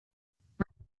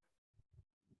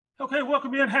Okay,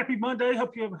 welcome in. Happy Monday.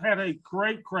 Hope you have had a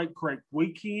great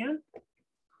weekend.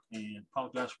 And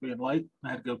apologize for being late. I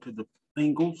had to go to the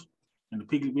Ingles and the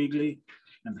Piggly Wiggly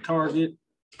and the Target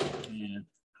and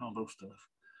all those stuff.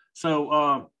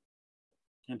 So,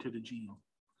 into the gym.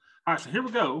 All right, so here we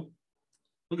go.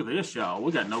 Look at this, y'all.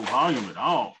 We got no volume at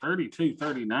all.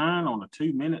 32.39 on a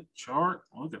 2-minute chart.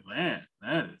 Look at that.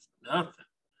 That is nothing.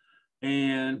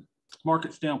 And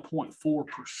market's down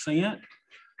 0.4%.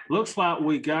 Looks like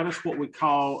we got us what we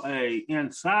call a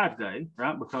inside day,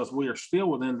 right? Because we are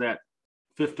still within that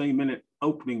 15-minute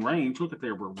opening range. Look at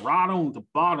there. We're right on the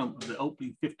bottom of the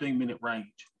opening 15-minute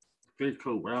range. Very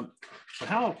cool, right? So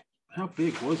how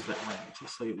big was that range?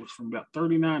 Let's see. It was from about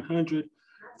 3,900,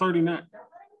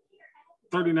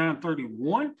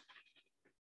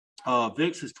 39.31.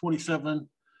 VIX is 27,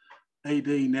 AD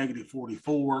negative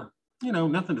 44. You know,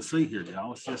 nothing to see here,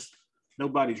 y'all. It's just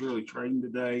nobody's really trading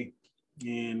today.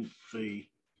 And the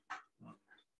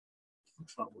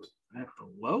looks like we're at the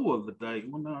low of the day.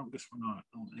 Well, no, I guess we're not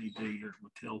on AD here.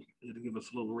 It'll give us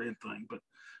a little red thing, but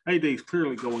AD is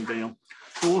clearly going down.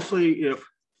 So we'll see if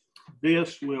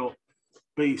this will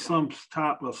be some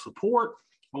type of support.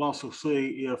 We'll also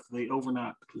see if the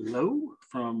overnight low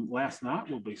from last night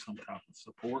will be some type of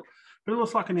support. But it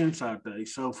looks like an inside day.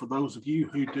 So for those of you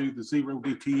who do the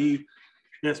 0DTE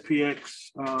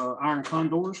SPX iron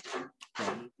condors,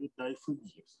 probably a good day for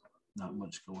you. Not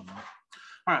much going on.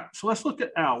 All right, so let's look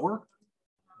at our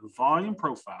volume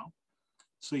profile,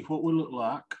 see what we look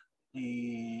like.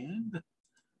 And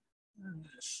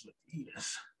let's see,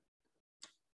 yes.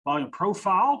 Volume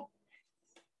profile.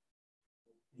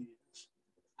 Yes.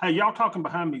 Hey, y'all talking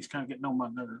behind me is kind of getting on my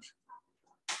nerves.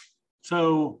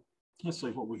 So let's see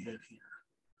what we had here.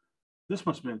 This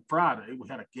must have been Friday. We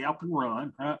had a gap and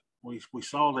run, right? We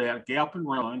saw that, a gap and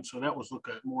run. So that was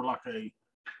more like a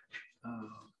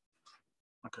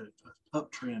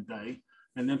uptrend day.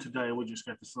 And then today we just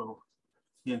got this little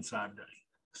inside day.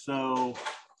 So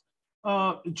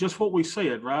just what we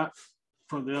said, right,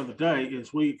 from the other day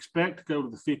is we expect to go to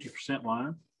the 50%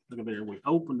 line. Look at there, we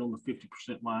opened on the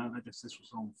 50% line. I guess this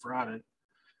was on Friday.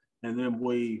 And then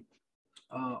we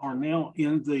are now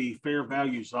in the fair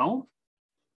value zone.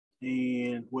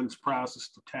 And wouldn't surprise us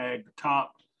to tag the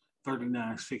top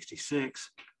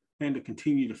 39.66 and to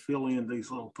continue to fill in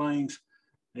these little things.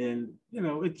 And, you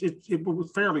know, it was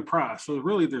fairly priced. So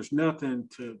really there's nothing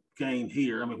to gain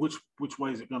here. I mean, which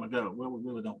way is it going to go? Well, we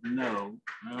really don't know.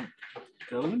 Right?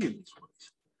 Go any of these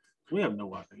ways. We have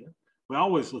no idea. We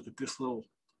always look at this little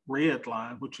red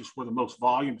line, which is where the most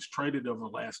volume is traded over the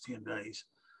last 10 days.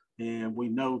 And we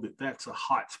know that that's a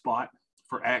hot spot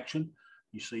for action.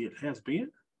 You see, it has been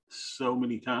so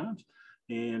many times,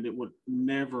 and it would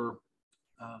never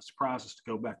surprise us to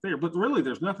go back there. But really,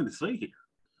 there's nothing to see here.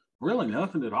 Really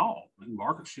nothing at all. The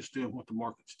market's just doing what the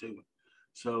market's doing.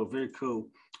 So very cool.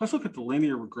 Let's look at the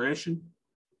linear regression,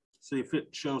 see if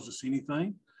it shows us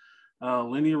anything.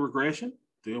 Linear regression,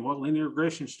 doing what linear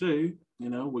regressions do. You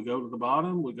know, we go to the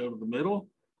bottom, we go to the middle.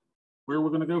 Where we're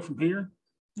going to go from here?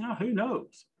 Now, who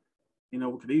knows? You know,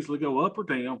 we could easily go up or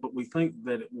down, but we think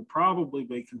that it will probably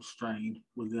be constrained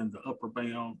within the upper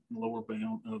bound and lower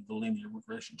bound of the linear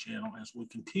regression channel as we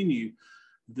continue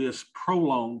this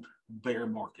prolonged bear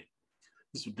market.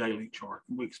 This is a daily chart.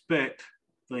 We expect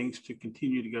things to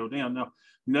continue to go down. Now,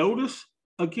 notice,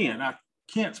 again, I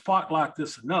can't spotlight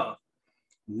this enough.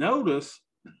 Notice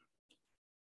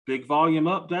big volume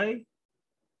up day.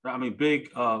 I mean,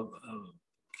 big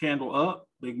candle up,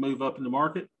 big move up in the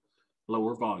market,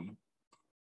 lower volume.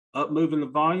 Up move in the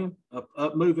volume,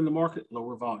 up move in the market,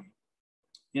 lower volume.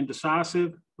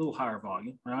 Indecisive, a little higher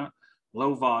volume, right?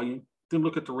 Low volume. Then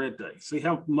look at the red days. See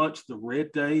how much the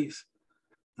red days,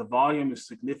 the volume is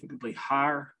significantly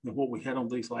higher than what we had on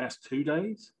these last 2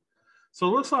 days. So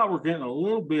it looks like we're getting a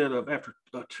little bit of, after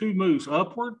 2 moves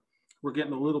upward, we're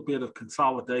getting a little bit of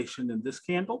consolidation in this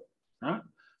candle, right?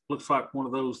 Looks like one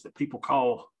of those that people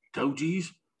call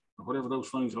dojis or whatever those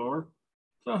things are.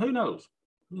 So who knows?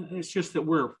 It's just that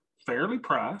we're fairly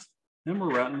priced and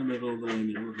we're right in the middle of the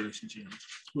linear regression channel.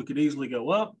 We could easily go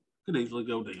up, could easily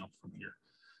go down from here.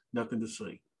 Nothing to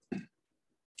see.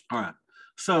 All right.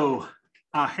 So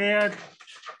I had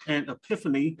an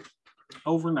epiphany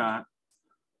overnight.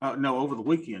 Over the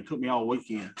weekend. It took me all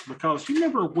weekend. Because you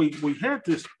remember we had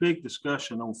this big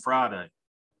discussion on Friday,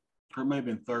 or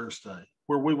maybe Thursday,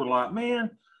 where we were like,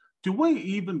 man, do we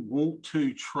even want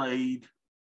to trade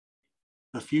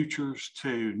the futures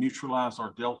to neutralize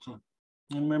our delta?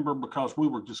 And remember, because we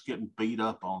were just getting beat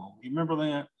up on them. You remember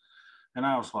that? And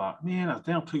I was like, man, I was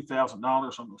down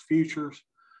 $2,000 on the futures.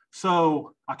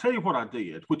 So I tell you what I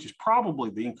did, which is probably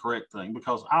the incorrect thing,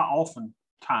 because I often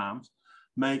times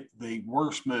make the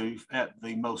worst move at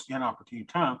the most inopportune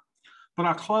time. But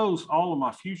I closed all of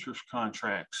my futures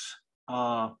contracts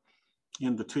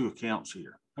in the 2 accounts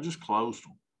here. I just closed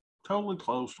them, totally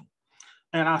closed them.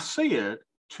 And I said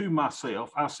to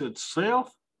myself, I said,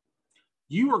 self,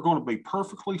 you are going to be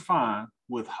perfectly fine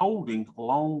with holding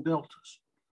long deltas.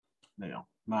 Now,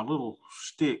 my little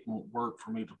stick won't work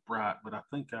for me to write, but I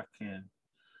think I can.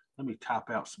 Let me type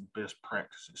out some best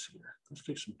practices here. Let's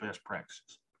do some best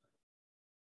practices.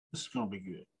 This is going to be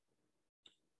good.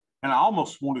 And I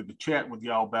almost wanted to chat with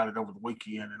y'all about it over the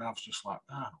weekend, and I was just like,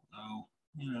 I don't know.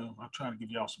 You know, I'm trying to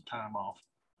give y'all some time off.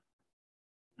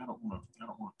 I don't want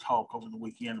to talk over the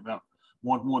weekend about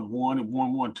 111 and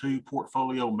 112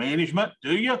 portfolio management,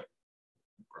 do you?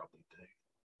 You probably do.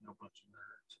 No bunch of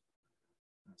nerds.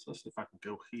 So let's see if I can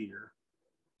go here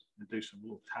and do some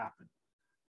little typing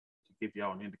to give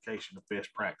y'all an indication of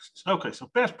best practices. Okay, so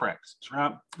best practices,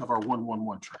 right, of our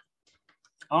 111 trade.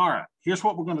 All right, here's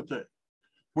what we're going to do.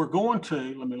 We're going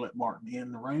to, let me let Martin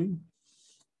in the room.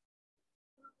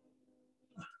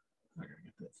 I got to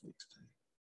get that fixed too.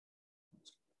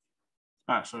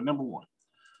 All right, so number one,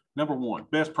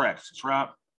 best practices, right?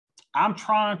 I'm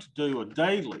trying to do a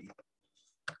daily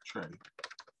trade.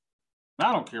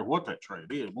 I don't care what that trade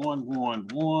is, 111,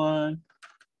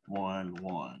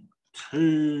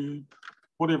 112,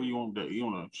 whatever you want to do. You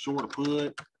want to short a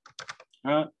put,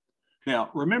 right?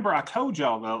 Now, remember I told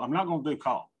y'all though, I'm not going to do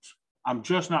calls. I'm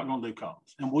just not going to do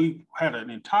calls. And we had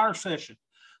an entire session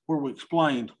where we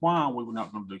explained why we were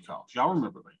not going to do calls. Y'all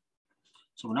remember that?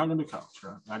 So we're not going to do calls,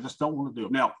 right? I just don't want to do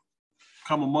it. Now,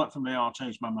 come a month from now, I'll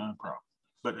change my mind probably.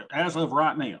 But as of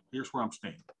right now, here's where I'm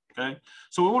standing, okay?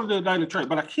 So we want to do a daily trade,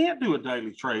 but I can't do a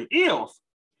daily trade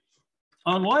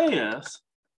unless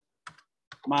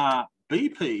my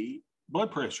BP blood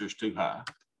pressure is too high.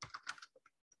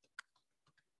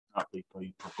 Not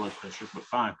BP for blood pressure, but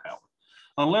buying power.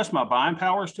 Unless my buying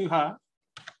power is too high,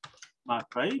 my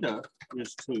theta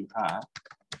is too high,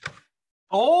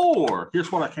 or here's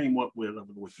what I came up with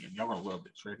over the weekend. Y'all gonna love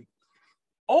this, ready?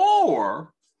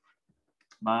 Or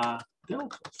my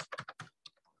deltas.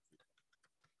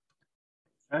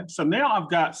 Okay, so now I've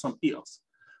got some ifs.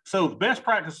 So the best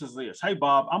practice is this. Hey,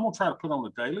 Bob, I'm gonna try to put on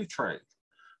a daily trade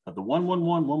of the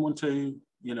 111, 112,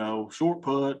 you know, short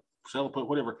put, sell put,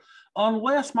 whatever,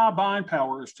 unless my buying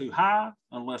power is too high,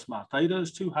 unless my theta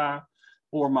is too high,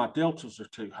 or my deltas are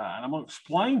too high. And I'm going to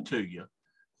explain to you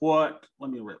what,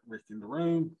 let me let Rick in the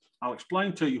room. I'll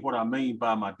explain to you what I mean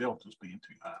by my deltas being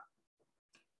too high.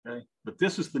 Okay, but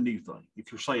this is the new thing.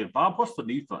 If you're saying, Bob, what's the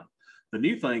new thing? The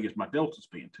new thing is my deltas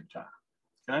being too high.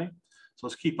 Okay, so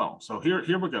let's keep on. So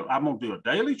here we go. I'm going to do a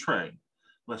daily trade,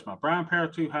 unless my buying power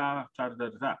too high.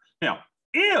 Now,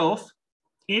 if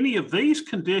any of these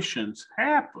conditions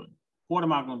happen, what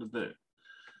am I going to do?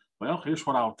 Well, here's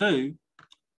what I'll do.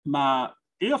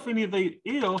 If any of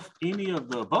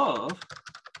the above,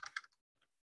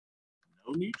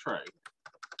 no new trade,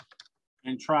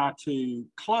 and try to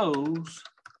close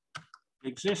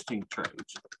existing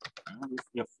trades.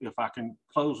 If I can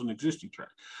close an existing trade.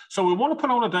 So we want to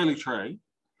put on a daily trade.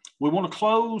 We want to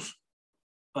close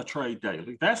a trade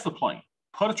daily. That's the plan.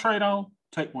 Put a trade on,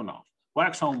 take one off.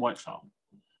 Wax on, wax off.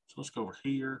 So let's go over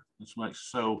here. Let's make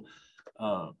so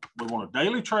we want a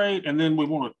daily trade, and then we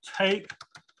want to take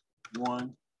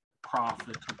one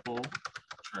profitable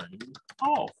trade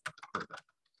off per day.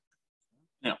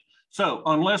 Now, so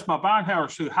unless my buying power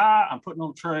is too high, I'm putting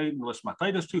on a trade. Unless my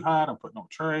theta is too high, I'm putting on a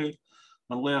trade.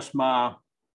 Unless my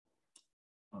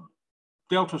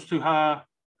delta is too high,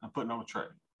 I'm putting on a trade.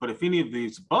 But if any of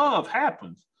these above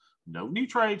happens, no new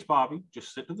trades, Bobby.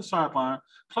 Just sit to the sideline,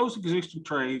 close existing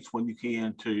trades when you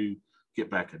can to get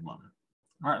back in line.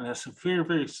 All right, and that's very,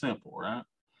 very simple, right?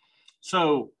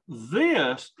 So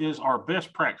this is our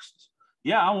best practices.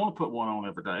 Yeah, I want to put one on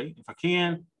every day if I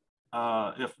can.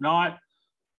 If not,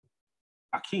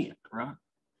 I can't, right?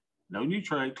 No new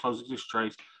trade, close existing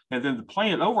trades. And then the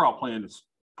plan, overall plan is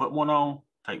put one on,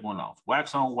 take one off.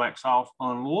 Wax on, wax off,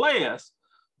 unless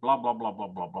blah, blah, blah, blah,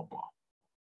 blah, blah, blah. All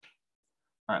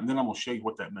right, and then I'm going to show you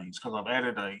what that means because I've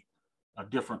added a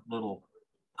different little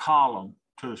column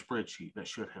to the spreadsheet that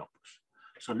should help us.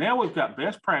 So now we've got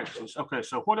best practices. Okay,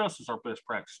 so what else is our best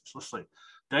practices? Let's see.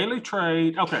 Daily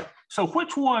trade. Okay, so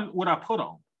which one would I put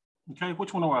on? Okay,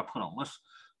 which one do I put on? Let's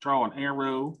draw an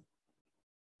arrow.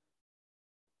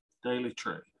 Daily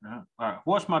trade. Right? All right,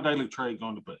 what's my daily trade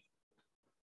going to be?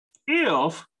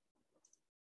 If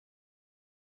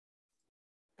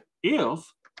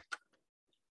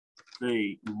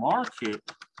the market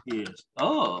is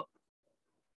up,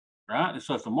 right? And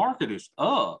so if the market is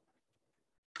up,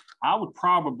 I would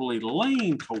probably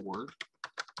lean toward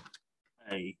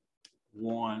a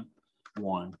 1,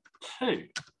 1, 2.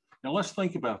 Now let's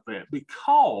think about that,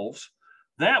 because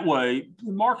that way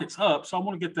the market's up. So I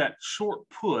want to get that short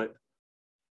put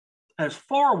as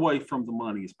far away from the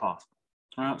money as possible.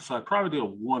 All right, so I probably do a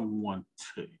 1, 1,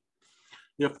 2.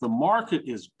 If the market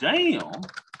is down,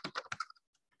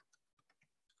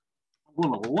 I'm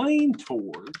going to lean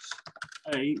towards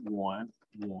a 1,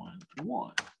 1,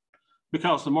 1,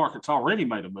 because the market's already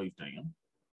made a move down.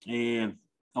 And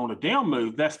on a down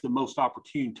move, that's the most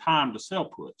opportune time to sell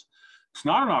puts. It's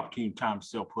not an opportune time to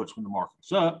sell puts when the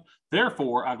market's up.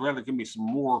 Therefore, I'd rather give me some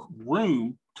more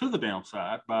room to the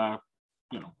downside by,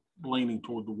 leaning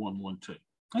toward the 1, 1, 2.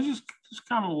 I just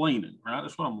kind of leaning, right?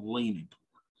 That's what I'm leaning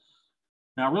toward.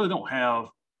 Now, I really don't have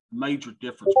major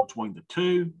difference between the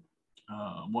two,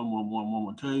 1, 1, 1, 1,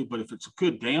 1, 2. But if it's a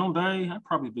good down day, I'd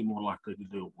probably be more likely to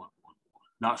do a 1, 1, 1.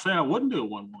 Not saying I wouldn't do a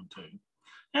 1, 1, 2.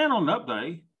 And on an up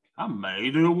day, I may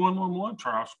do a 1, 1, 1.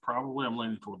 Probably I'm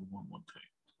leaning toward the 1, 1, 2.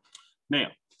 Now,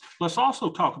 let's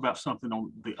also talk about something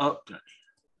on the up day.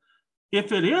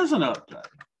 If it is an up day,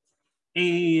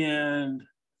 and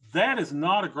that is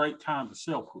not a great time to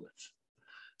sell puts.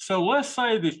 So let's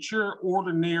say that your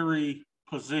ordinary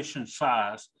position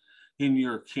size in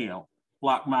your account,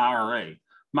 like my IRA,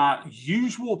 my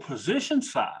usual position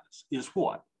size is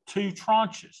what? 2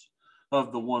 tranches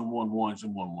of the 1, 1, 1s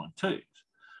and 1, 1, 2s.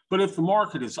 But if the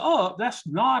market is up, that's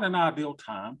not an ideal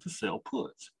time to sell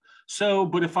puts. So,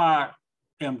 but if I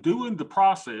am doing the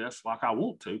process like I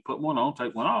want to, put one on,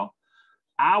 take one off,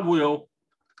 I will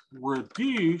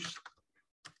reduce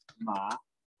my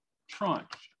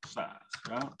tranche size,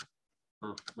 right?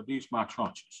 Or reduce my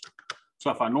tranches.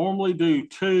 So if I normally do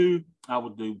 2, I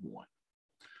would do 1.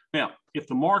 Now, if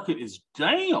the market is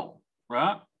down,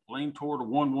 right, lean toward a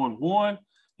 1, 1, 1,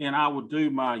 and I would do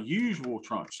my usual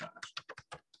tranche size.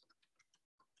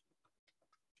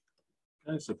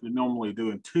 Okay, so if you're normally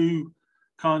doing 2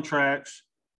 contracts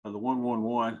of the 1, 1,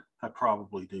 1, I'd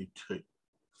probably do 2.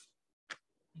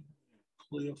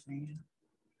 Cliff in.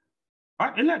 All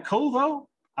right, isn't that cool though?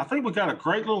 I think we got a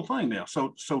great little thing now.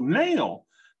 So now,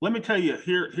 let me tell you,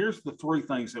 here's the 3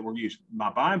 things that we're using.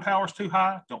 My buying power is too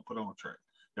high, don't put on a trade.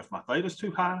 If my theta is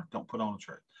too high, don't put on a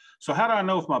trade. So how do I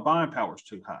know if my buying power is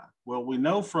too high? Well, we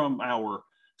know from our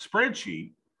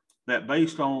spreadsheet that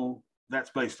that's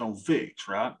based on VIX,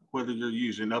 right? Whether you're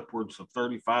using upwards of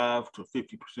 35 to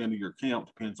 50% of your account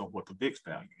depends on what the VIX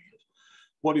value is.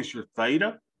 What is your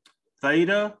theta?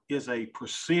 Theta is as a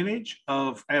percentage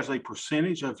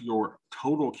of your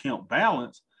total account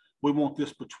balance. We want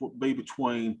this to be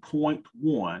between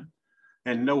 0.1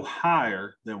 and no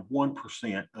higher than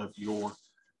 1% of your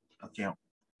account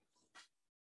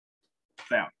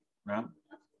value, right?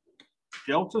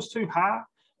 Delta's too high.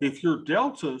 If your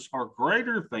deltas are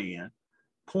greater than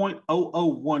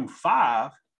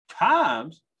 0.0015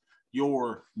 times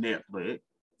your net lit,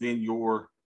 then your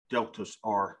deltas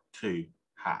are too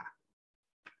high.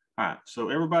 All right, so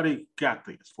everybody got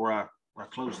this before I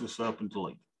close this up and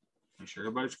delete it. Make sure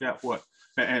everybody's got what.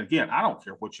 And again, I don't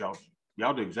care what y'all do.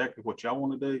 Y'all do exactly what y'all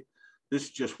want to do. This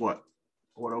is just what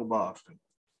old Bob's do.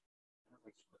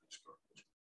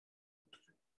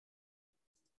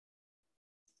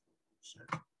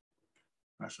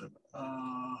 I said,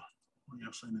 what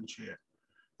y'all saying in the chat?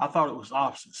 I thought it was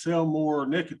opposite. Sell more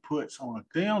naked puts on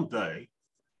a down day.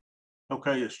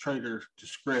 Okay, it's trader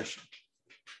discretion.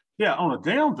 Yeah, on a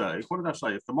down day, what did I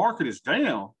say? If the market is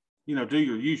down, do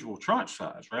your usual tranche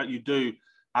size, right?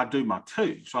 I do my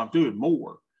 2, so I'm doing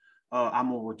more. I'm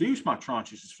gonna reduce my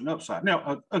tranches for an upside.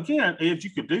 Now, again, Ed,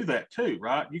 you could do that too,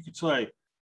 right? You could say,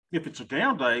 if it's a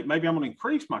down day, maybe I'm gonna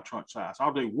increase my tranche size.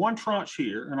 I'll do 1 tranche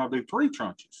here and I'll do 3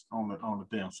 tranches on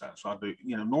the downside. So I do,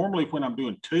 normally when I'm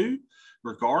doing 2,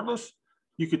 regardless,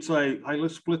 you could say, hey,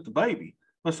 let's split the baby.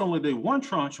 Let's only do 1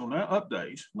 tranche on up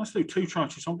days. Let's do 2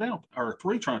 tranches on down, or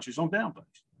 3 tranches on down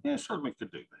days. Yeah, certainly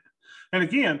could do that. And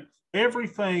again,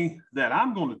 everything that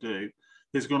I'm going to do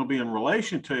is going to be in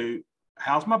relation to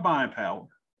how's my buying power,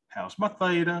 how's my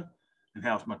theta, and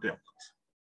how's my deltas.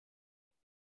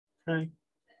 Okay.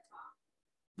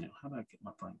 Now, how do I get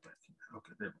my thing back in?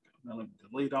 Okay, there we go. Now let me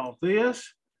delete all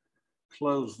this,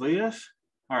 close this.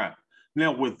 All right.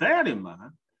 Now, with that in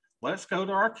mind, let's go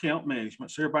to our account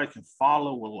management so everybody can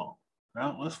follow along.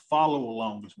 Right? Let's follow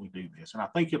along as we do this. And I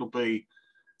think it'll be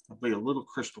a little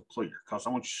crystal clear because I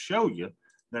want to show you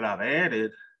that I've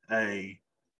added a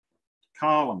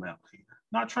column out here.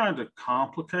 Not trying to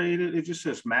complicate it. It just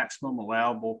says maximum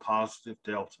allowable positive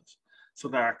deltas. So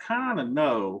that I kind of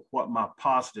know what my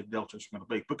positive deltas are going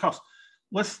to be. Because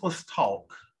let's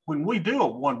talk. When we do a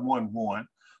 1-1-1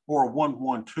 or a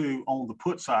 1-1-2 on the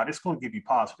put side, it's going to give you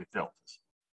positive deltas.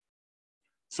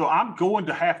 So I'm going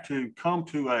to have to come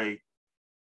to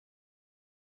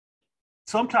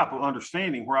some type of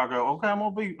understanding where I go, okay, I'm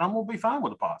gonna be fine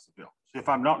with the positive deltas if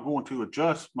I'm not going to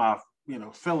adjust my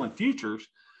selling futures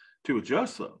to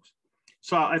adjust those.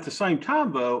 So at the same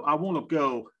time, though, I want to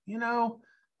go,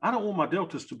 I don't want my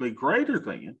deltas to be greater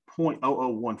than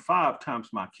 0.0015 times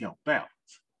my account balance.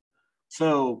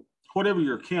 So whatever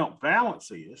your account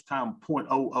balance is times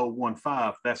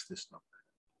 0.0015, that's this number.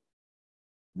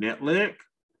 Net lick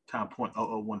times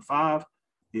 0.0015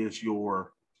 is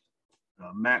your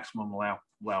maximum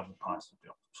allowable positive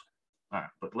deltas. All right,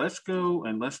 but let's go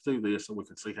and let's do this so we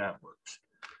can see how it works.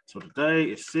 So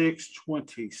today is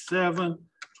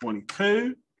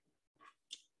 6/27/22.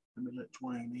 Let me let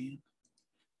Dwayne in.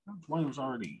 Oh, Dwayne was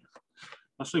already in.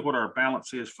 Let's see what our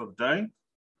balance is for the day.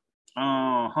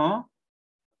 Come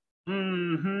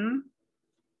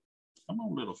on,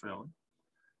 little fella.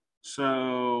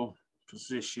 So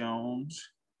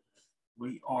positions,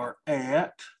 we are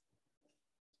at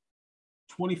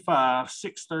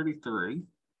 25,633.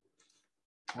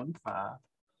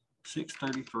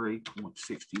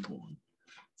 25,633.61.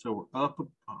 So we're up.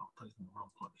 Oh, put it in the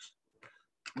wrong place.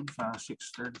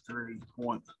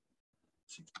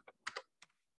 25,633.60.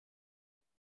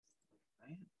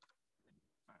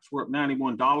 So we're up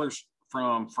 $91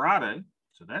 from Friday.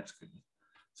 So that's good.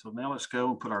 So now let's go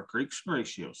and put our Greeks and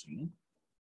ratios in.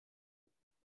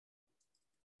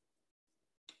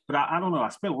 But I don't know. I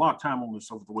spent a lot of time on this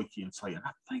over the weekend saying,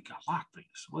 I think I like this.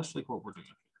 So let's see what we're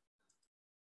doing.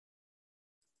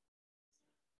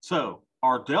 So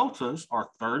our deltas are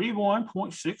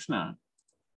 31.69.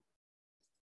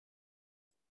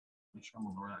 Make sure I'm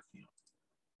on the right account.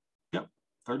 Yep,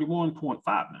 31.59.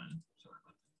 Sorry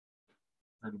about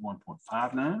that.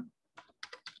 31.59.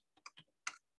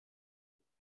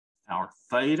 Our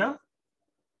theta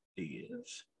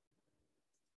is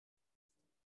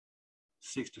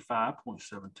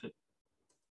 65.72.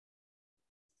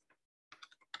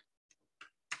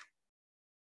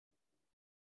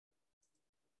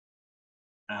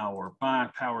 Our buying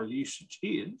power usage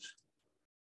is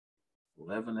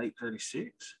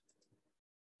 11,836.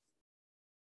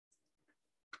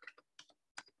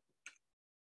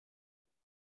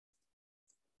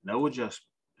 No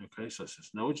adjustment. Okay, so it says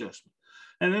no adjustment.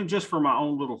 And then just for my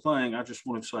own little thing, I just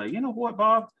want to say, you know what,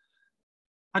 Bob?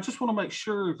 I just want to make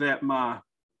sure that my,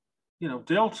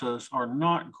 deltas are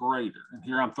not greater. And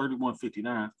here I'm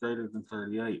 31.59, greater than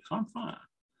 38. So I'm fine.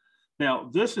 Now,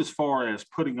 this is as far as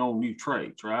putting on new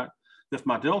trades, right? If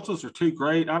my deltas are too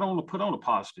great, I don't want to put on a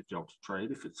positive delta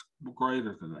trade if it's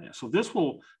greater than that. So this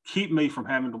will keep me from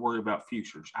having to worry about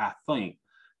futures, I think,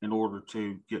 in order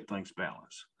to get things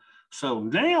balanced. So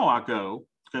now I go,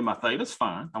 okay, my theta's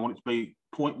fine. I want it to be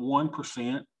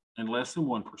 0.1% and less than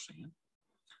 1%.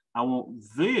 I want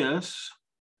this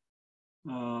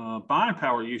buying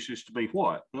power usage to be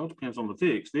what? Well, it depends on the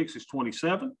VIX. VIX is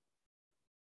 27.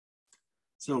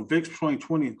 So VIX between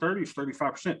 20 and 30 is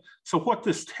 35%. So what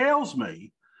this tells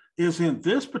me is in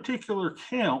this particular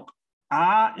account,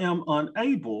 I am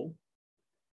unable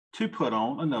to put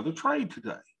on another trade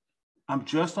today. I'm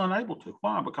just unable to.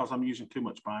 Why? Because I'm using too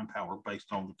much buying power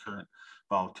based on the current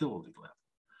volatility level.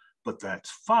 But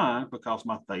that's fine because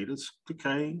my theta's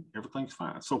decaying, everything's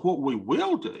fine. So what we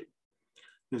will do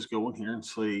is go in here and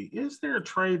see, is there a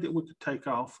trade that we could take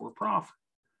off for a profit,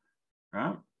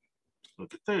 right?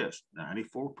 Look at this,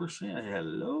 94%.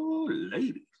 Hello,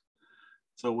 ladies.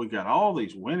 So we got all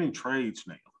these winning trades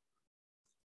now.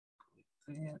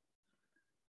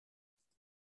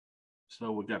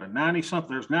 So we got a 90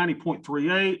 something. There's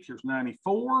 90.38. Here's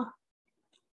 94.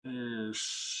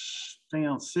 There's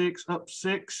down 6, up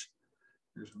 6.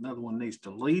 There's another one needs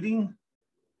deleting.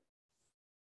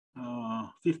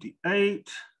 58.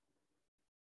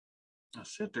 I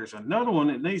said there's another one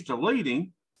that needs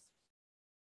deleting.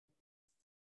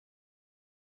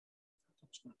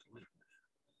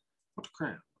 What the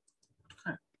crap?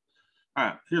 All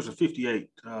right, here's a 58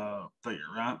 there,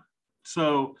 right?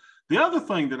 So the other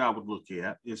thing that I would look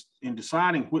at is in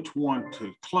deciding which one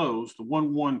to close, the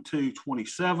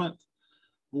 112.27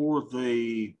 or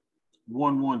the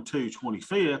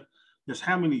 112.25, is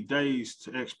how many days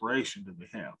to expiration do they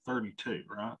have? 32,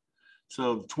 right?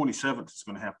 So the 27th is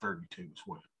going to have 32 as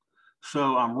well.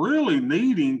 So I'm really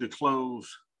needing to close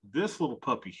this little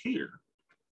puppy here,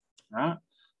 right?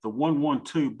 The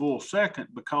 112 bull second,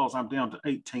 because I'm down to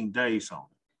 18 days on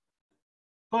it.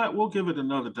 But we'll give it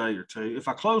another day or two. If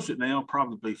I close it now, it'll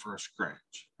probably be for a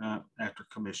scratch after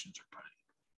commissions are paid.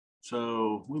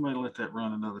 So we may let that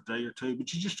run another day or two,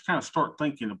 but you just kind of start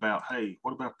thinking about, hey,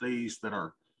 what about these that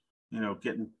are,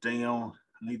 getting down?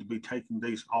 I need to be taking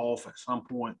these off at some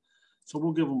point. So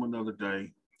we'll give them another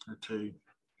day or two,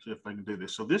 see if they can do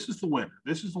this. So this is the winner.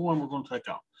 This is the one we're going to take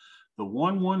off. The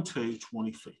 112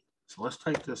 20 feet. So let's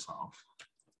take this off.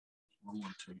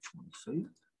 112 20 feet.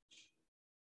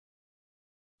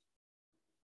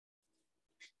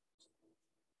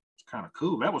 It's kind of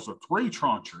cool. That was a 3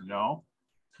 trancher, y'all.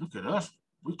 Look at us.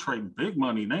 We're trading big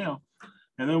money now.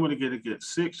 And then we're going to get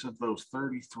 6 of those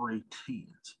 33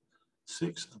 tens.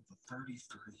 6 of the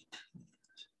 33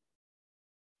 tens.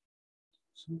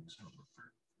 6 of the 33.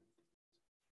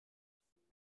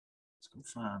 Let's go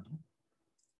find them.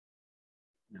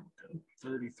 Here we go.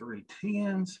 33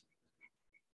 tens.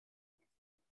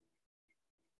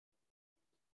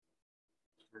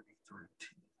 33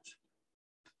 tens.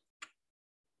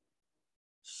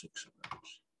 6 of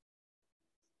those.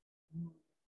 1, 2,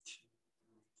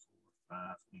 3, 4,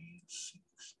 5, and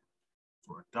 6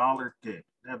 for $1 debt.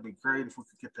 That'd be great if we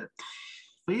could get that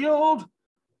filled.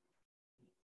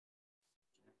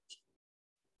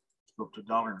 Let's go up to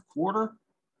 $1.25.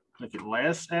 Make it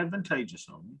less advantageous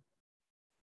on you.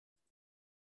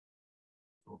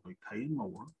 We'll be paying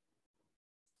more.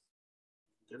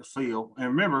 Get a fill. And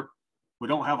remember, we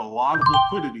don't have a lot of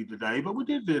liquidity today, but we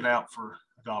did it out for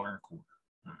 $1.25. All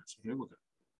right, so here we go.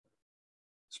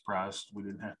 Surprised we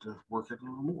didn't have to work it a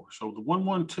little more. So the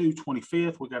 112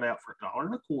 25th, we got out for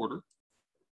 $1.25.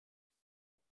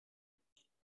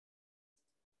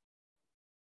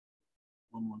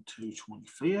 $112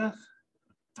 25th,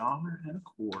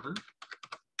 $1.25.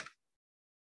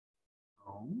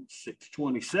 On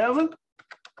 627.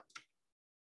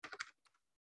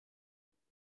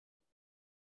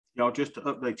 Y'all, just to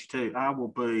update you too, I will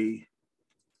be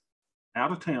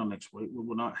out of town next week. We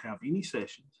will not have any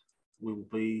sessions. We will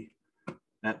be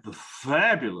at the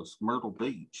fabulous Myrtle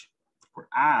Beach, where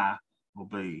I will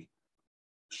be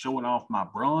showing off my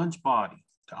bronze body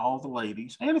to all the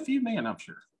ladies and a few men, I'm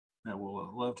sure, that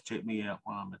will love to check me out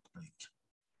while I'm at the beach.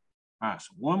 All right,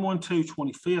 so 112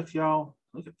 25th, y'all.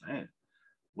 Look at that.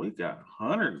 We got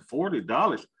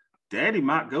 $140. Daddy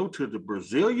might go to the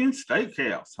Brazilian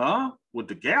steakhouse, huh? With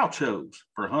the gauchos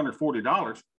for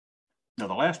 $140. Now,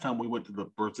 the last time we went to the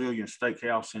Brazilian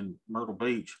steakhouse in Myrtle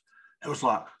Beach, it was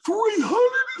like $300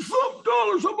 and something.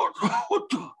 I'm like, what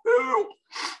the hell?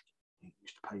 You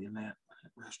used to pay in that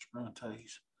at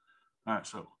restaurantes. All right,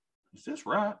 so is this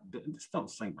right? This don't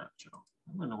seem right, y'all.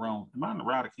 I'm in the wrong. Am I in the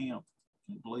right account?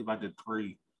 I can't believe I did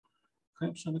 3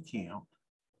 Crimson account.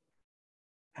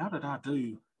 How did I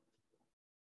do?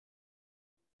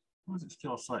 What does it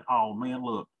still say? Oh, man,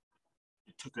 look.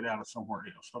 It took it out of somewhere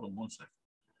else. Hold on one second.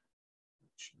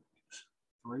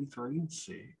 3, 3, and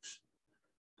 6.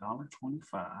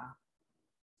 $1.25.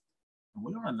 And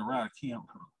we are in the right account,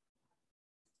 huh?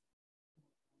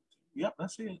 Yep,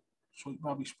 that's it. Sweet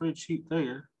Bobby spreadsheet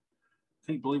there.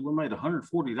 Can't believe we made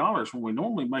 $140 when we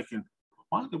normally making.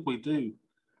 Why did we do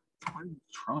 3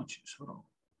 tranches? Hold on.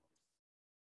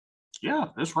 Yeah,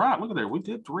 that's right. Look at there. We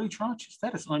did 3 tranches.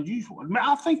 That is unusual.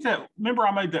 I think that, remember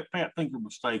I made that fat finger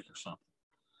mistake or something.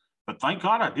 But thank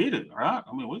God I did it, all right?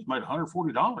 I mean, we made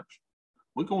 $140.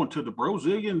 We're going to the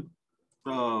Brazilian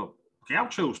Gaucho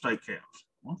Steakhouse.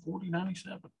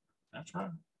 $140.97. That's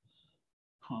right.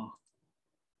 Huh.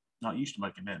 Not used to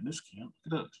making that in this account.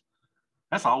 Look at us.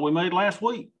 That's all we made last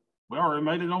week. We already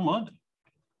made it on Monday.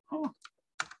 Huh.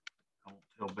 I won't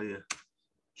tell Beth.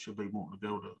 She'll be wanting to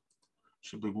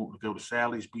go to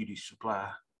Sally's Beauty Supply.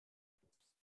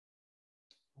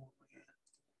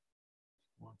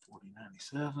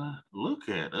 $140.97. Look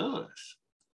at us.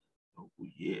 Oh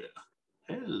yeah.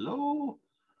 Hello.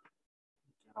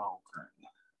 Get all green.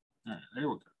 All right, there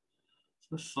we go. So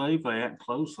let's save that and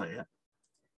close that.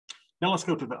 Now let's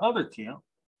go to the other account.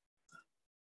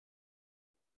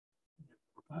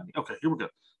 Okay, here we go.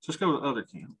 So let's go to the other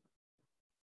account.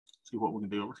 See what we can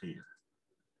do over here.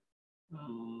 Which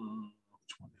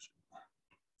one is it?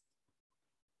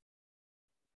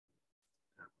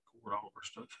 Record all of our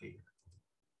stuff here.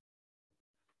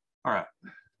 All right.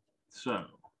 So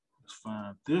let's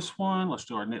find this one. Let's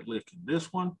do our net lick in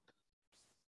this one.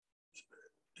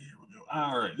 Here we go.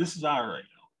 IRA. This is IRA.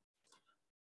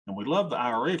 And we love the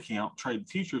IRA account, trade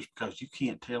futures, because you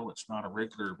can't tell it's not a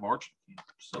regular margin account.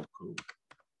 So cool. Let's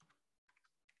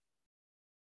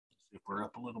see if we're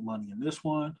up a little money in this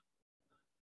one.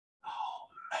 Oh,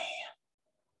 man.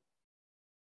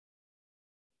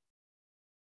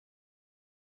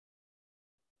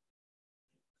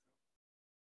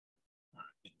 All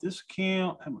right, this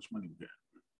account, how much money we got?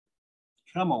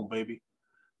 Come on, baby.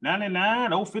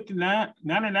 99, 059,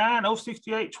 99,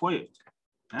 068, 12.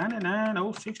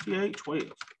 99, 068, 12.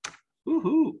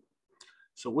 Woohoo.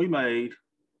 So we made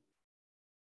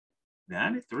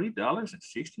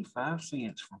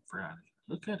 $93.65 from Friday.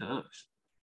 Look at us.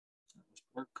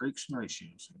 Our Creeks and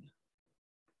ratios.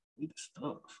 Good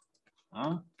stuff.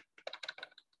 Huh?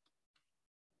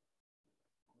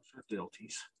 What's our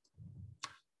deltas?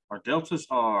 Our deltas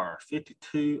are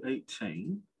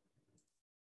 52.18.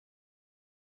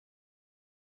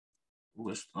 Oh,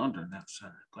 it's thundering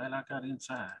outside. Glad I got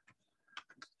inside.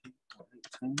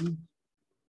 18.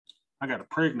 I got a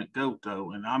pregnant goat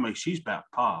though, and I mean she's about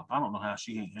to pop. I don't know how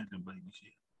she ain't had them babies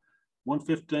yet.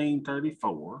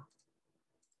 115.34.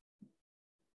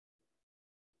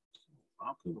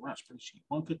 I'll put the right spreadsheet.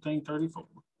 115.34.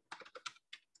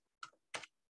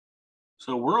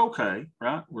 So we're okay,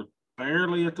 right? We're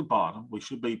barely at the bottom. We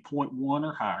should be 0.1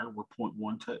 or higher. We're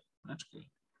 0.12. That's good.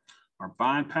 Our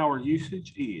buying power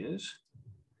usage is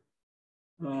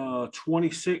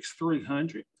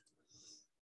 26,300.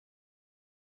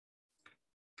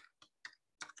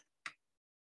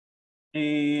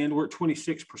 And we're at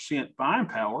 26% buying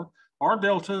power. Our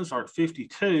deltas are at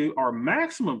 52. Our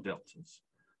maximum deltas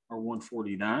are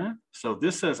 149. So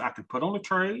this says I can put on a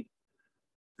trade.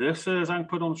 This says I can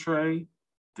put on a trade.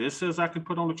 This says I can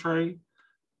put on a trade.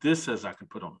 This says I can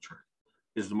put on a trade.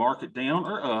 Is the market down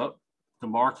or up? The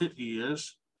market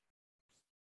is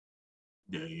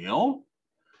down.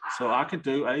 So I could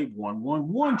do a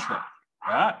 1-1-1 trade,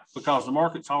 right? Because the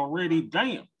market's already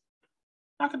down.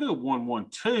 I could do a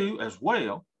 1-1-2 as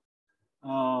well,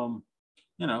 you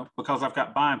know, because I've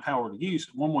got buying power to use.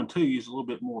 1-1-2 uses a little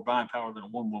bit more buying power than a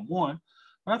 1-1-1,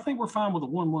 but I think we're fine with a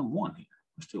 1-1-1 here.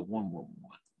 We're still 1-1-1.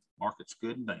 Market's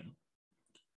good and down.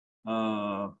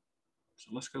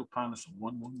 So let's go find us a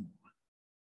 1-1-1.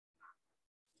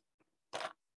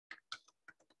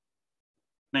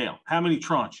 Now, how many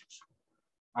tranches?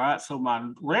 All right, so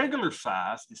my regular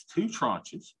size is 2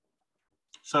 tranches.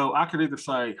 So I could either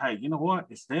say, hey, you know what?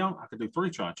 It's down. I could do 3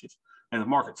 tranches. And if the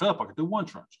market's up, I could do 1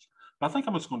 tranche. But I think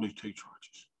I'm just going to do 2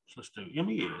 tranches. So let's do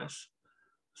MES. Let's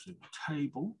do the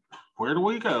table. Where do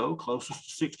we go? Closest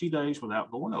to 60 days without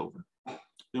going over.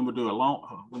 Then we'll do a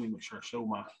long, let me make sure I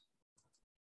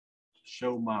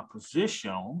show my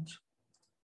positions.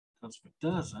 Because if it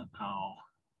doesn't, I'll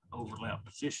overlap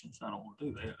positions. I don't want to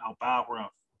do that. I'll buy where I've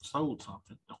sold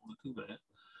something. Don't want to do that.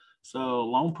 So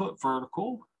long put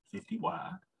vertical, 50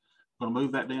 wide. I'm going to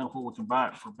move that down where we can buy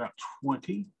it for about for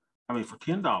 $10.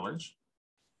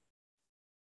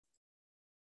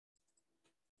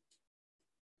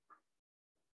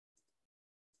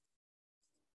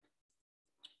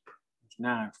 It's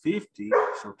 $9.50,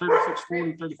 so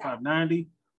 $36.40, $35.90.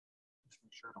 Just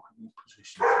make sure I don't have any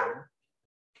positions there.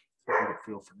 I can get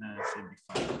filled for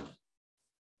 $9.75.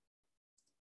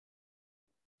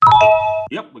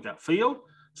 Yep, we got filled.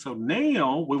 So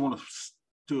now we want to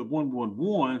do a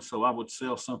 1-1-1. So I would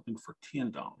sell something for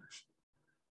 $10.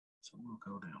 So we'll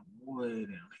go down way down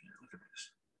here. Look at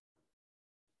this.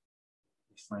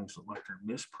 These things look like they're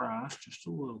mispriced just a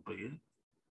little bit.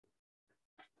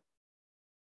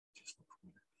 Just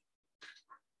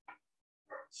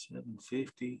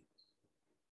 $7.50.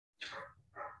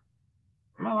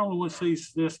 Not only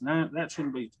sees this, that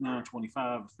shouldn't be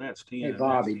 $9.25. That's 10. Hey,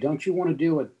 Bobby, don't you want to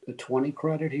do a 20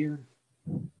 credit here?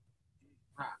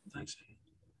 Right, thanks.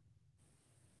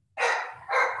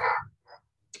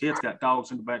 Kid's got dogs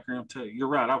in the background too. You're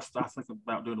right. I was thinking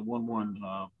about doing a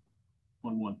 1-1-2.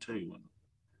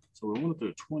 So we want to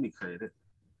do a 20 credit.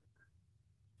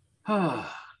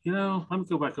 You know, let me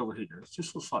go back over here. It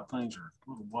just looks like things are a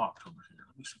little blocked over here.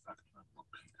 Let me see if I can find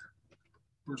over here.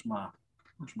 Where's my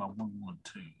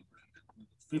 1-1-2?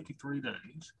 53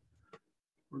 days.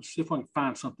 Let's see if I can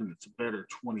find something that's a better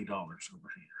 $20 over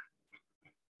here.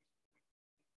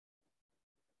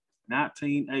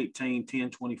 19, 18,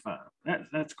 10, 25.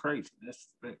 That's crazy.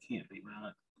 That can't be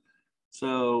right.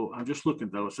 So I'm just looking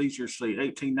though. It's easier to see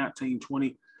 18, 19,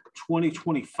 20, 20,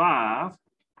 25,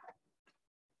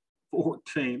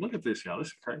 14. Look at this, y'all. This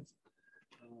is crazy.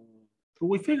 But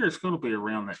we figure it's going to be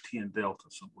around that 10 delta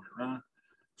somewhere, right?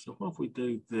 So what if we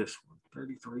do this one,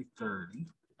 33.30?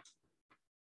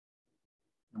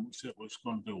 And we said we're just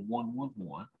going to do a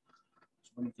 1-1-1.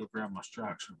 So let me go grab my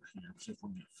strikes over here and see if we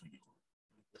can get filled.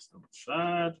 This on the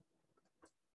side.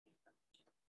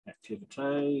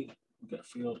 Activity. We got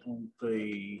filled on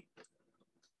the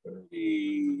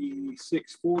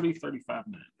 36.40,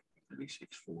 35.90.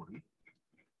 36.40.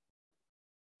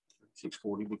 36.40.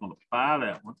 We're going to buy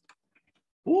that one.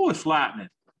 Oh, it's lightning.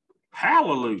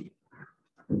 Hallelujah.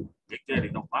 Big Daddy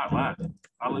don't buy lightning. If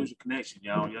I lose a connection,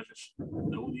 y'all just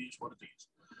know it is what it is.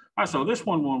 All right, so this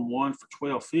 1-1-1 for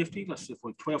 $12.50. Let's see if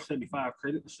we $12.75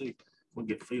 credit. Let's see if we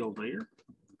get filled there.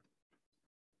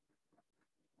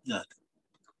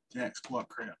 Jack squat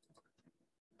crap.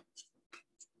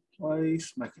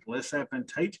 place, make it less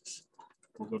advantageous.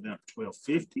 We'll go down to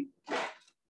 1250.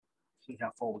 See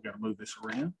how far we got to move this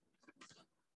around.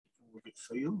 We'll get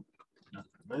filled.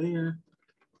 Nothing there.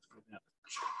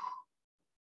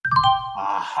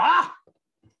 Aha!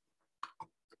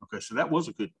 Okay, so that was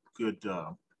a good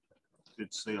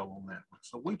sale on that one.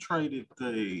 So we traded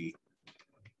the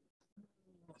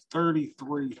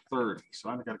 33.30. So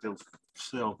I got to go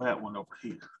sell that one over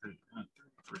here.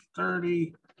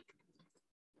 33.30.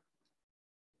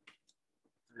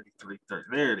 33.30.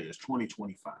 There it is,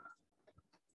 2025.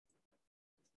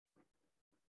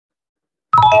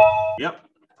 Yep,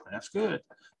 that's good.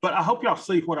 But I hope y'all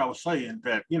see what I was saying,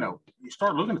 that, you know, you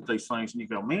start looking at these things and you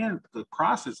go, man, the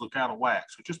prices look out of whack.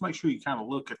 So just make sure you kind of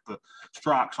look at the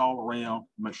strikes all around,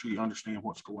 make sure you understand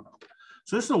what's going on.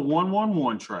 So this is a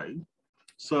 1-1-1 trade.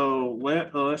 So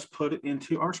let us put it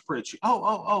into our spreadsheet.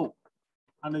 Oh,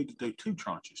 I need to do 2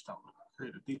 tranches, don't I?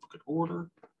 Create a duplicate order.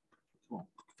 Well,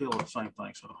 fill the same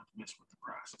thing so I don't have to mess with the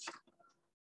prices.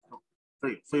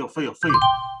 Fill.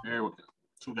 There we go.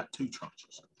 So we got 2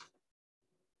 tranches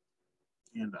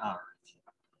in the IRA.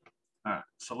 All right,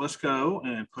 so let's go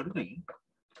and put it in.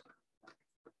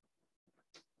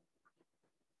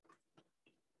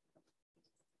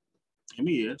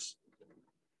 MES.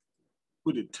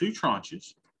 We did 2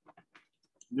 tranches.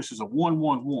 This is a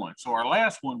 1-1-1. So our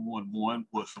last 1-1-1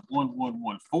 was a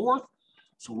 1-1-1 fourth.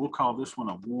 So we'll call this one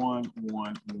a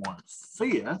 1-1-1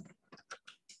 fifth.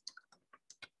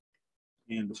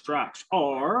 And the strikes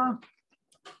are,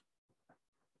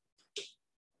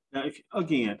 now if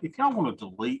y'all want to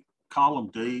delete column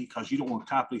D because you don't want to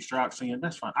type these strikes in,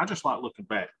 that's fine. I just like looking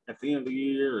back at the end of the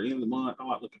year or end of the month. I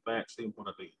like looking back, seeing what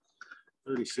I did.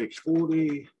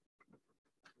 36.40,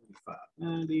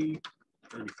 35.90,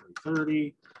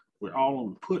 33.30. We're all on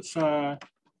the put side.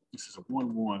 This is a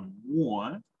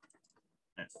 1-1-1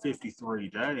 at 53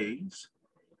 days.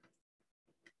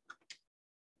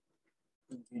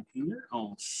 In here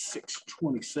on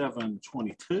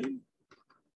 6/27/22,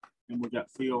 and we got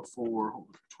filled for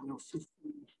 1250.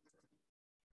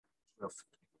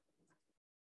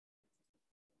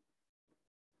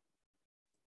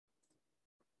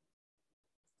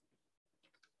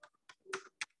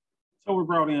 So we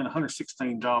brought in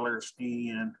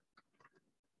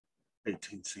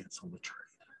 $116.18 on the trade.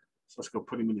 So let's go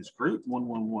put him in his group,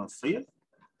 1-1-1 fifth.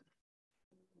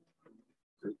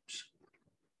 Groups.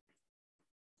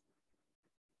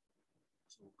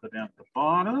 Go down at the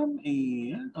bottom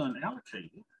and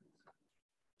unallocated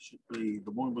should be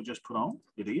the one we just put on.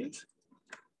 It is.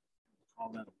 Call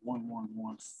that a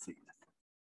 1-1-1 fifth.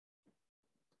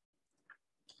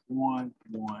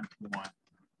 1-1-1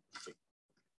 fifth.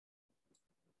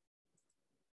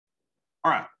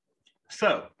 All right.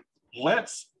 So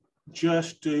let's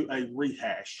just do a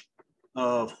rehash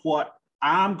of what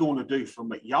I'm going to do for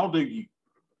me. Y'all do you.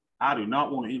 I do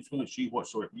not want to influence you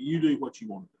whatsoever. You do what you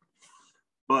want to do.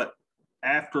 But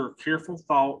after careful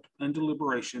thought and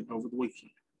deliberation over the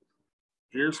weekend,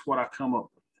 here's what I come up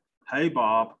with. Hey,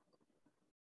 Bob,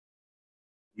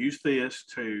 use this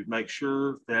to make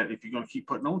sure that if you're going to keep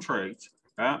putting on trades,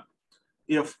 right?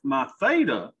 If my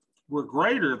theta were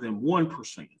greater than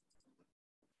 1%,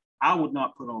 I would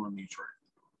not put on a new trade.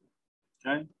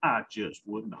 Okay, I just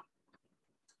would not.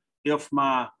 If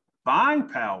my buying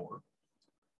power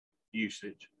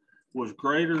usage was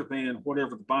greater than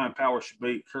whatever the buying power should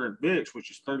be current VIX, which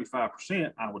is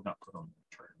 35%, I would not put on the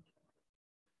trade.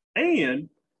 And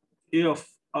if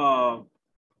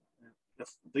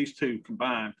these two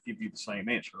combined give you the same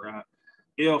answer, right?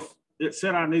 If it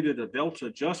said I needed a delta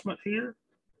adjustment here,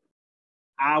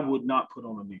 I would not put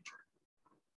on a new trade.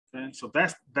 Okay, so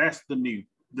that's the new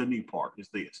part is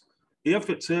this. If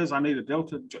it says I need a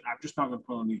delta, I'm just not going to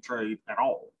put on a new trade at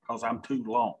all because I'm too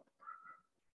long.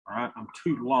 All right, I'm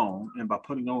too long, and by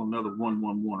putting on another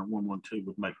 1-1-1 or 1-1-2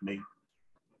 would make me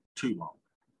too long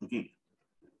again.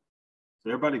 So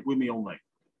everybody with me on that.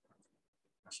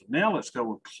 So now let's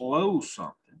go and close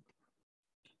something.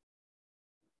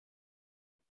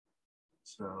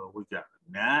 So we got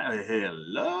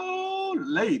hello,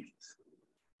 ladies.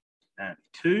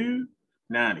 92,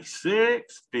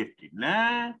 96,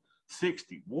 59,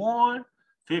 61,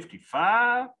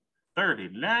 55,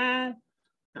 39. Look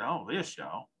at all this,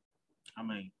 y'all. I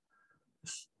mean,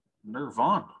 it's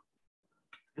nirvana.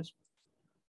 It's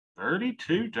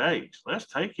 32 days. Let's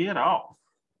take it off.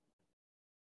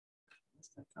 Let's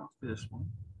take off this one.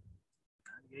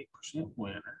 98%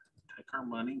 winner. Take our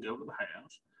money and go to the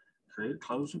house. Create a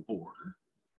closing order.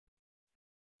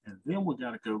 And then we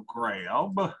got to go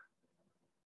grab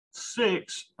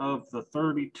 6 of the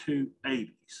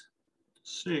 3280s.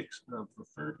 6 of the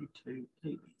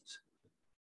 3280s.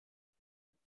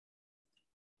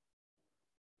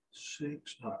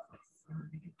 6 of the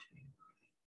 32.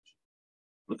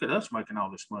 Look at us making all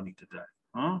this money today,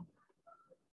 huh?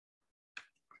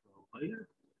 So later,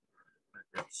 I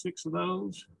got 6 of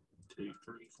those. 2,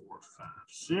 3, 4, 5,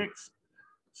 6.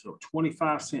 So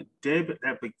 25-cent debit,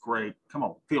 that'd be great. Come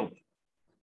on, fill me.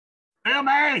 Fill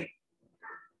me!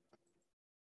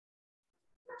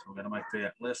 So we're gonna make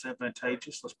that less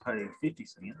advantageous. Let's pay 50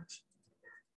 cents.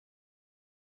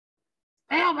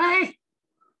 Fill me!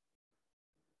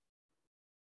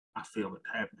 I feel it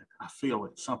happening. I feel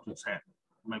it. Something's happening.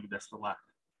 Maybe that's the light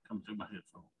coming through my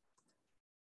headphone.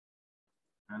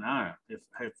 And if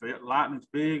lightning's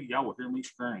big, y'all will hear me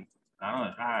scream.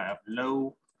 I have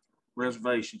no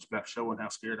reservations about showing how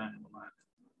scared I am of lightning.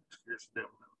 It scares the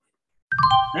devil out of me.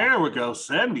 There we go.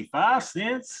 75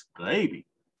 cents, baby.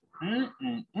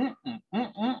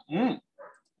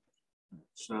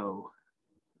 So,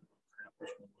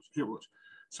 here was.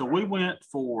 So we went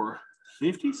for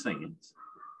 50 cents.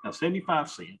 Now 75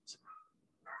 cents.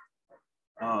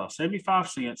 75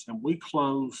 cents, and we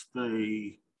closed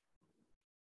the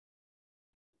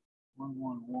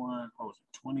 111. What was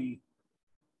it? 20.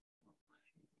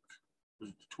 Was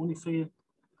it the 25th?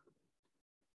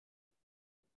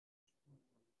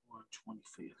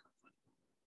 25th.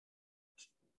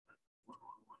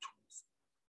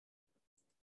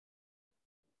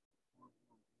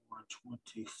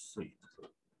 25th.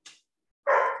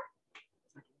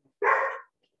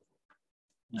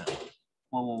 No,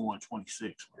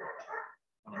 11126.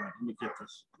 Let me get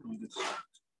this. Let me get this.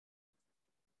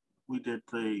 We did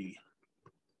the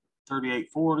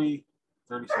 3840,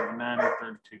 3790,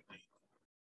 3280.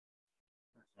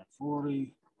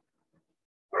 40.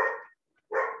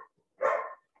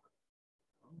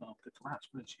 I'll get the right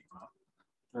spreadsheet, Bob.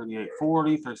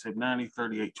 3840, 3790,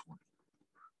 3820.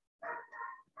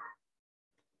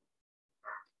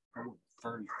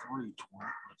 3320.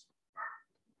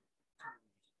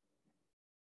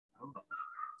 Hold on.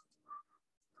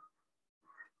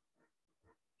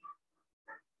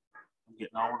 I'm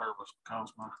getting all nervous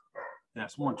because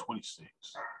it's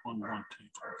 126,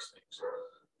 11226.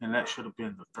 And that should have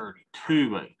been the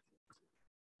 3280.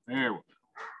 There we go.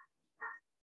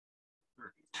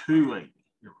 3280.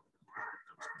 Here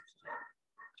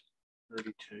we go.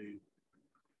 32.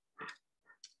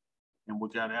 And we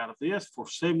got out of this for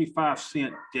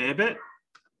 75-cent debit.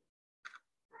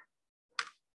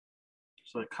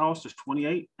 So it cost us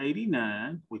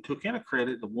 $28.89. We took in a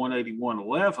credit of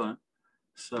 $181.11.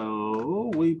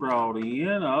 So we brought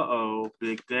in,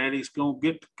 Big Daddy's gonna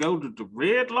get to go to the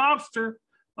Red Lobster,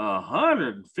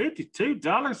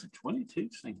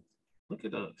 $152.22. Look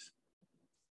at us.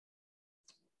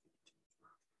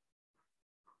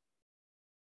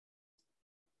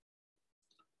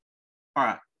 All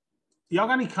right. Y'all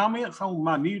got any comments on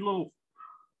my new little,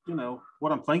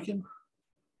 what I'm thinking?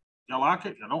 Y'all like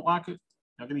it? Y'all don't like it?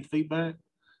 Y'all got any feedback?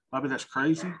 Maybe that's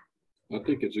crazy. I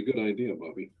think it's a good idea,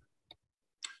 Bobby.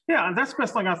 Yeah, and that's the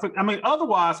best thing I think. I mean,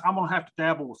 otherwise, I'm going to have to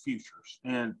dabble with futures.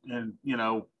 And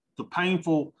the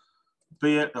painful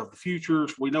bit of the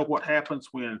futures, we know what happens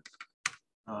when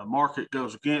market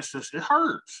goes against us. It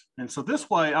hurts. And so this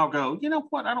way I'll go, you know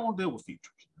what? I don't want to deal with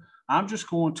futures. I'm just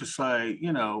going to say,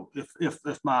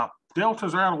 if my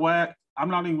deltas are out of whack, I'm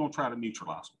not even going to try to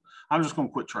neutralize them. I'm just going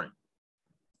to quit trading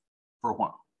for a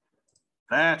while.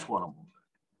 That's what I'm going to do.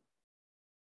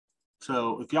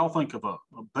 So if y'all think of a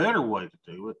better way to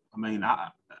do it, I mean,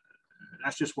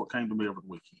 that's just what came to me over the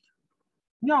weekend.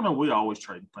 Y'all know we always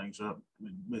trading things up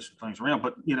and missing things around,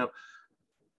 but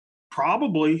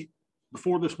probably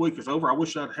before this week is over, I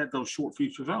wish I'd had those short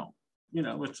futures on.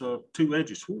 It's a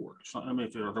two-edged sword. I mean,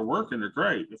 if they're working, they're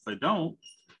great. If they don't,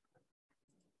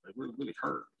 they really, really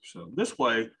hurt. So this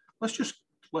way, let's just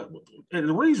and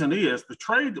the reason is the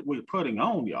trade that we're putting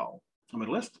on, y'all. I mean,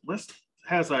 let's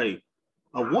has a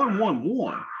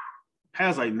 111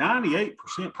 has a 98%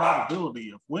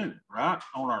 probability of winning, right?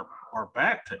 On our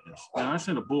back test. Now that's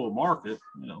in a bull market,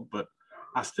 but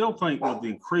I still think with the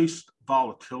increased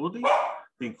volatility,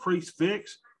 the increased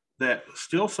VIX, that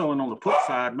still selling on the put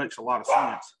side makes a lot of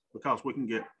sense because we can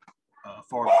get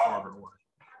farther away.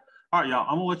 All right, y'all,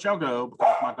 I'm gonna let y'all go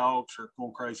because my dogs are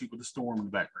going crazy with the storm in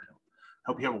the background.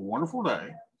 Hope you have a wonderful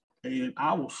day, and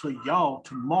I will see y'all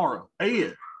tomorrow.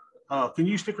 Ed, can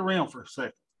you stick around for a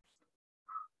second?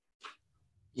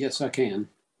 Yes, I can.